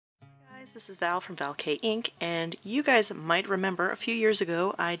Guys, this is Val from valkayink, and you guys might remember a few years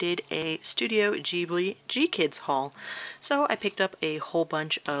ago I did a Studio Ghibli G-Kids haul. So I picked up a whole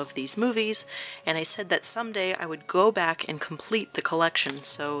bunch of these movies, and I said that someday I would go back and complete the collection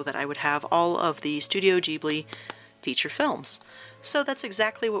so that I would have all of the Studio Ghibli feature films. So that's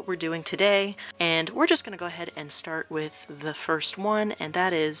exactly what we're doing today, and we're just going to go ahead and start with the first one, and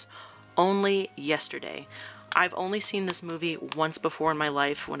that is Only Yesterday. I've only seen this movie once before in my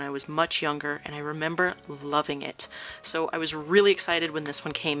life when I was much younger, and I remember loving it. So I was really excited when this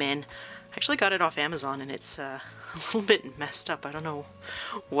one came in. I actually got it off Amazon, and it's a little bit messed up. I don't know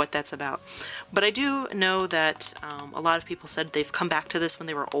what that's about. But I do know that a lot of people said they've come back to this when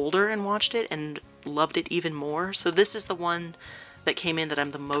they were older and watched it and loved it even more. So this is the one that came in that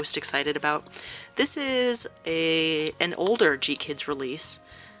I'm the most excited about. This is an older G-Kids release.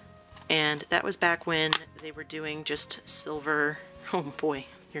 And that was back when they were doing just silver. Oh boy,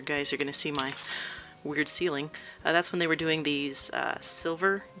 you guys are going to see my weird ceiling. That's when they were doing these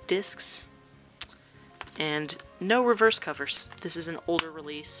silver discs and no reverse covers. This is an older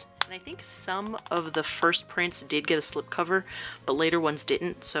release, and I think some of the first prints did get a slipcover, but later ones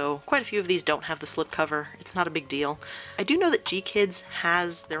didn't, so quite a few of these don't have the slipcover. It's not a big deal. I do know that G-Kids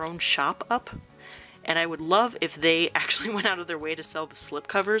has their own shop up, and I would love if they actually went out of their way to sell the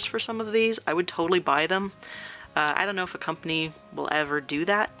slipcovers for some of these. I would totally buy them. I don't know if a company will ever do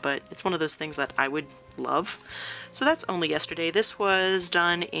that, but it's one of those things that I would love. So that's Only Yesterday. This was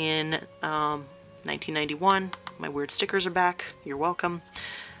done in 1991. My weird stickers are back. You're welcome.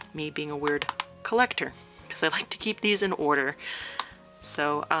 Me being a weird collector, because I like to keep these in order.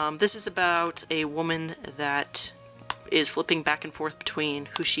 So this is about a woman that is flipping back and forth between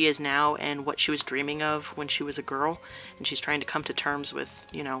who she is now and what she was dreaming of when she was a girl, and she's trying to come to terms with,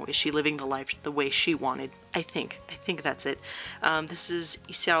 you know, is she living the life the way she wanted? I think that's it. This is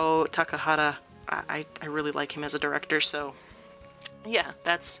Isao Takahata. I really like him as a director, so yeah,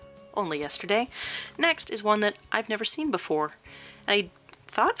 that's Only Yesterday. Next is one that I've never seen before. I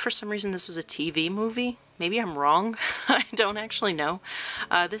thought for some reason this was a TV movie. Maybe I'm wrong. I don't actually know.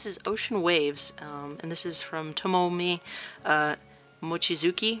 This is Ocean Waves, and this is from Tomomi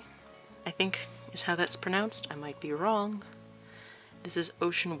Mochizuki, I think is how that's pronounced. I might be wrong. This is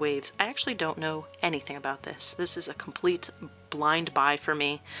Ocean Waves. I actually don't know anything about this. This is a complete blind buy for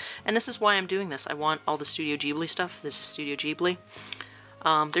me, and this is why I'm doing this. I want all the Studio Ghibli stuff. This is Studio Ghibli.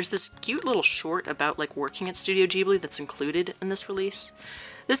 There's this cute little short about like working at Studio Ghibli that's included in this release.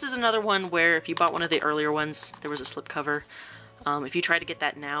 This is another one where if you bought one of the earlier ones, there was a slipcover. If you try to get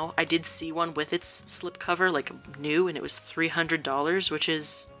that now, I did see one with its slipcover, like new, and it was $300, which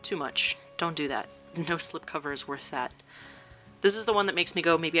is too much. Don't do that. No slipcover is worth that. This is the one that makes me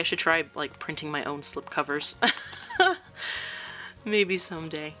go, maybe I should try like printing my own slipcovers. Maybe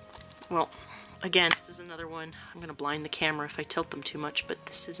someday. Well, again, this is another one. I'm gonna blind the camera if I tilt them too much, but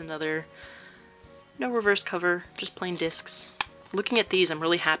this is another no reverse cover, just plain discs. Looking at these, I'm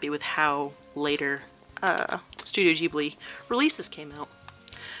really happy with how later Studio Ghibli releases came out.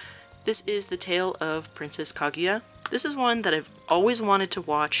 This is The Tale of Princess Kaguya. This is one that I've always wanted to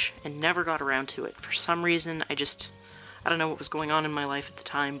watch and never got around to it. For some reason, I don't know what was going on in my life at the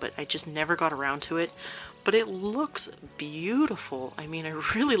time, but I just never got around to it. But it looks beautiful. I mean, I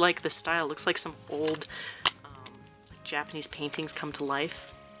really like the style. It looks like some old Japanese paintings come to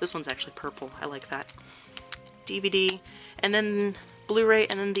life. This one's actually purple. I like that. DVD, and then Blu-ray,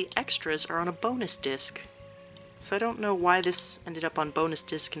 and then the extras are on a bonus disc. So I don't know why this ended up on bonus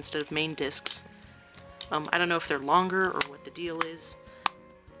disc instead of main discs. I don't know if they're longer or what the deal is.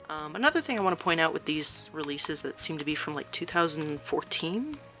 Another thing I want to point out with these releases that seem to be from like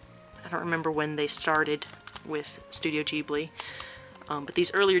 2014. I don't remember when they started with Studio Ghibli. But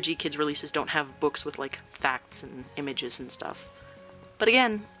these earlier G-Kids releases don't have books with like facts and images and stuff. But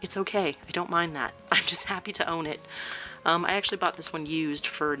again, it's okay. I don't mind that. I'm just happy to own it. I actually bought this one used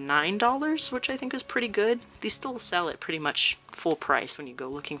for $9, which I think is pretty good. These still sell at pretty much full price when you go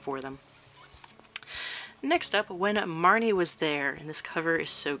looking for them. Next up, When Marnie Was There, and this cover is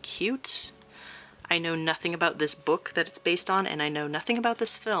so cute. I know nothing about this book that it's based on, and I know nothing about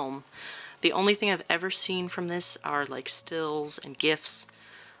this film. The only thing I've ever seen from this are like stills and GIFs,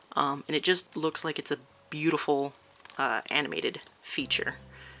 and it just looks like it's a beautiful animated feature.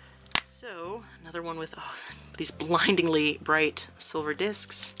 So, another one with these blindingly bright silver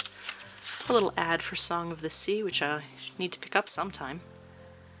discs. A little ad for Song of the Sea, which I need to pick up sometime.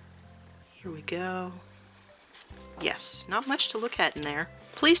 Here we go. Yes, not much to look at in there.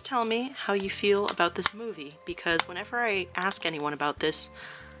 Please tell me how you feel about this movie, because whenever I ask anyone about this,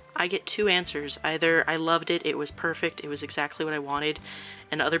 I get two answers. Either I loved it, it was perfect, it was exactly what I wanted,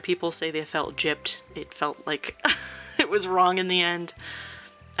 and other people say they felt gypped. It felt like it was wrong in the end.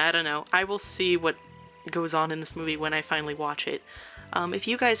 I don't know. I will see what goes on in this movie when I finally watch it. If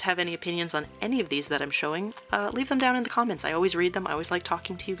you guys have any opinions on any of these that I'm showing, leave them down in the comments. I always read them. I always like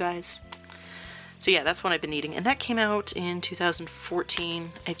talking to you guys. So yeah, that's what I've been eating. And that came out in 2014.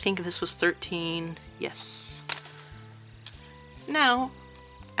 I think this was 13. Yes. Now,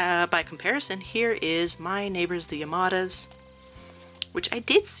 by comparison, here is My Neighbors the Yamadas, which I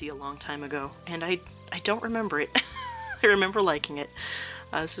did see a long time ago, and I don't remember it. I remember liking it.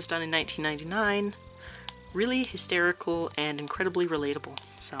 This was done in 1999. Really hysterical and incredibly relatable,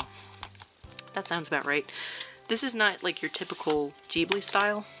 so that sounds about right. This is not like your typical Ghibli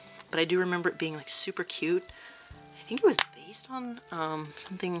style, but I do remember it being like super cute. I think it was based on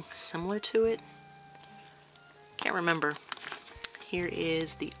something similar to it. Can't remember. Here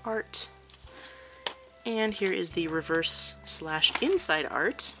is the art, and here is the reverse / inside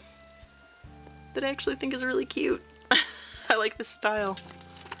art that I actually think is really cute. I like this style.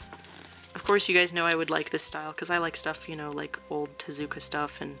 Of course, you guys know I would like this style because I like stuff, you know, like old Tezuka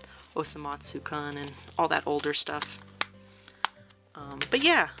stuff and Osamatsu-kun and all that older stuff. But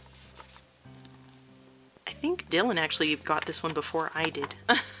yeah, I think Dylan actually got this one before I did.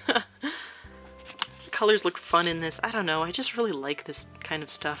 The colors look fun in this. I don't know, I just really like this kind of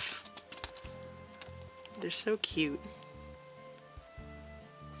stuff. They're so cute.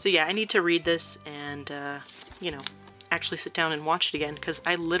 So yeah, I need to read this and, you know, actually sit down and watch it again, because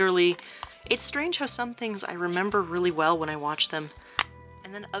I literally... It's strange how some things I remember really well when I watch them,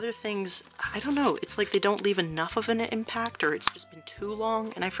 and then other things, I don't know, it's like they don't leave enough of an impact, or it's just been too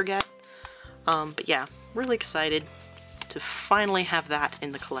long and I forget. But yeah, really excited to finally have that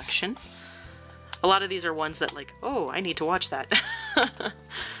in the collection. A lot of these are ones that like, oh, I need to watch that.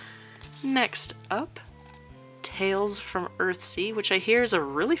 Next up, Tales from Earthsea, which I hear is a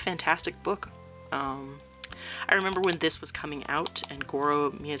really fantastic book. I remember when this was coming out and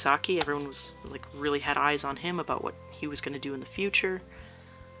Goro Miyazaki, everyone was like really had eyes on him about what he was going to do in the future.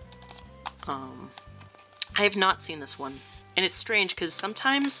 I have not seen this one, and it's strange because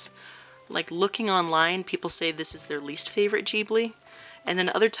sometimes, like looking online, people say this is their least favorite Ghibli, and then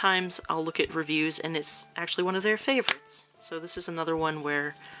other times I'll look at reviews and it's actually one of their favorites. So this is another one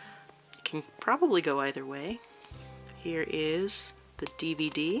where it can probably go either way. Here is the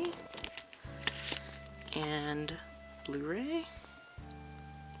DVD and Blu-ray.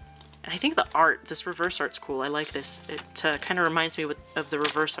 And I think the art, this reverse art's cool. I like this. It kind of reminds me of the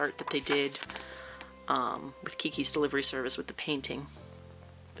reverse art that they did with Kiki's Delivery Service with the painting.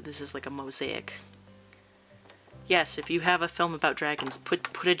 But this is like a mosaic. Yes, if you have a film about dragons,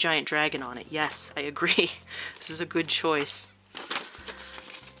 put a giant dragon on it. Yes, I agree. This is a good choice.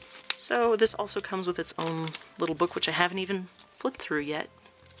 So this also comes with its own little book, which I haven't even flipped through yet.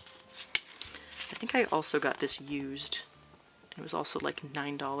 I think I also got this used. It was also like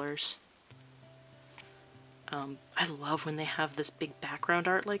 $9. I love when they have this big background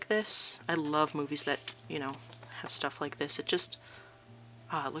art like this. I love movies that, you know, have stuff like this. It just,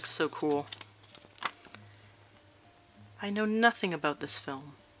 it looks so cool. I know nothing about this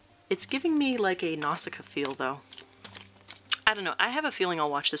film. It's giving me like a Nausicaa feel though. I don't know, I have a feeling I'll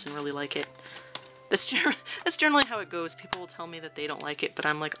watch this and really like it. That's generally how it goes. People will tell me that they don't like it, but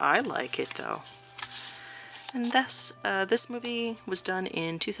I'm like, I like it though. And this movie was done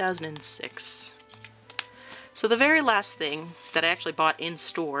in 2006. So the very last thing that I actually bought in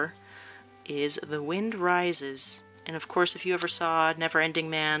store is The Wind Rises. And of course, if you ever saw Never-Ending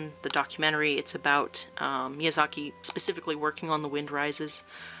Man, the documentary, it's about Miyazaki specifically working on The Wind Rises.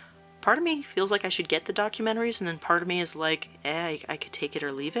 Part of me feels like I should get the documentaries, and then part of me is like, I could take it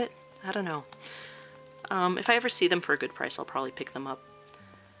or leave it. I don't know. If I ever see them for a good price, I'll probably pick them up.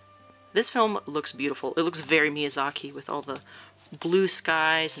 This film looks beautiful. It looks very Miyazaki with all the blue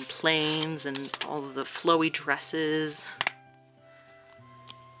skies and plains and all of the flowy dresses.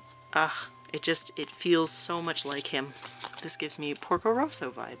 It feels so much like him. This gives me Porco Rosso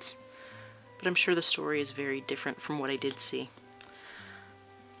vibes. But I'm sure the story is very different from what I did see.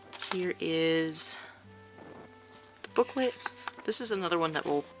 Here is the booklet. This is another one that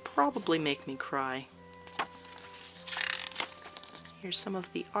will probably make me cry. Here's some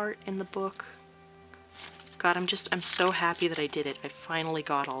of the art in the book. God, I'm so happy that I did it. I finally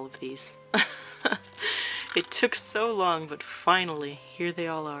got all of these. It took so long, but finally, here they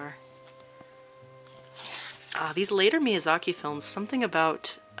all are. These later Miyazaki films, something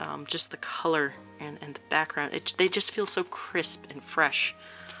about just the color and the background, they just feel so crisp and fresh.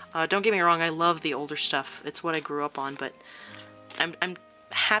 Don't get me wrong, I love the older stuff. It's what I grew up on, but I'm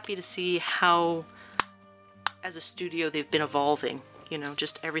happy to see how, as a studio, they've been evolving. You know,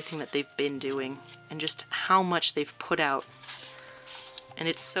 just everything that they've been doing, and just how much they've put out. And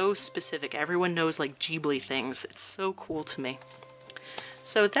it's so specific. Everyone knows, like, Ghibli things. It's so cool to me.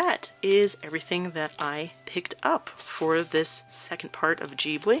 So that is everything that I picked up for this second part of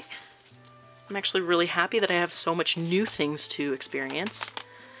Ghibli. I'm actually really happy that I have so much new things to experience.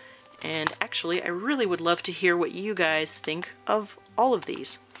 And actually, I really would love to hear what you guys think of all of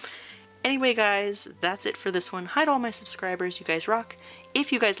these. Anyway, guys, that's it for this one. Hi to all my subscribers. You guys rock.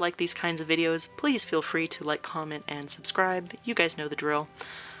 If you guys like these kinds of videos, please feel free to like, comment, and subscribe. You guys know the drill.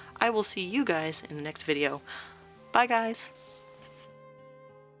 I will see you guys in the next video. Bye, guys.